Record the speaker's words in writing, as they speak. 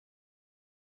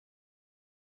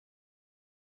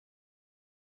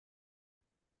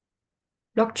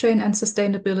Blockchain and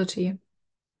sustainability.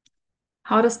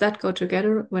 How does that go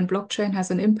together when blockchain has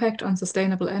an impact on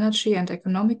sustainable energy and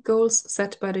economic goals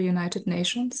set by the United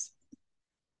Nations?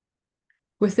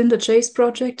 Within the CHAISE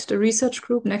project, the research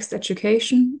group Next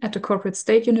Education at the Corporate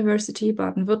State University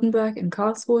Baden-Württemberg in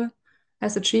Karlsruhe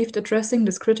has achieved addressing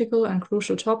this critical and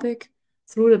crucial topic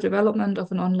through the development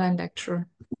of an online lecture.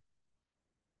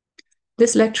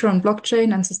 This lecture on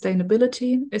blockchain and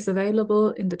sustainability is available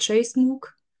in the CHAISE MOOC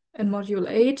in Module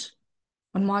 8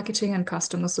 on marketing and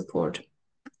customer support.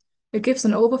 It gives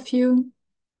an overview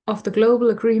of the global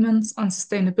agreements on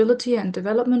sustainability and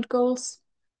development goals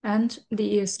and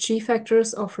the ESG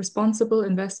factors of responsible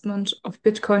investment of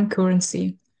Bitcoin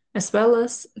currency, as well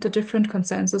as the different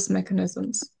consensus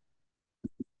mechanisms.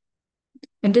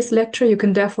 In this lecture, you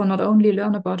can therefore not only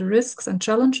learn about the risks and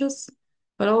challenges,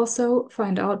 but also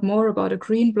find out more about a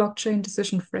green blockchain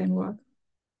decision framework.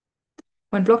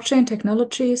 When blockchain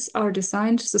technologies are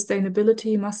designed,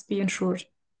 sustainability must be ensured.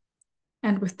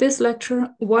 And with this lecture,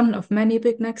 one of many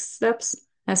big next steps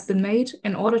has been made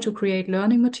in order to create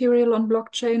learning material on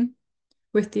blockchain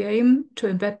with the aim to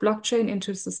embed blockchain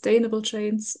into sustainable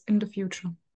chains in the future.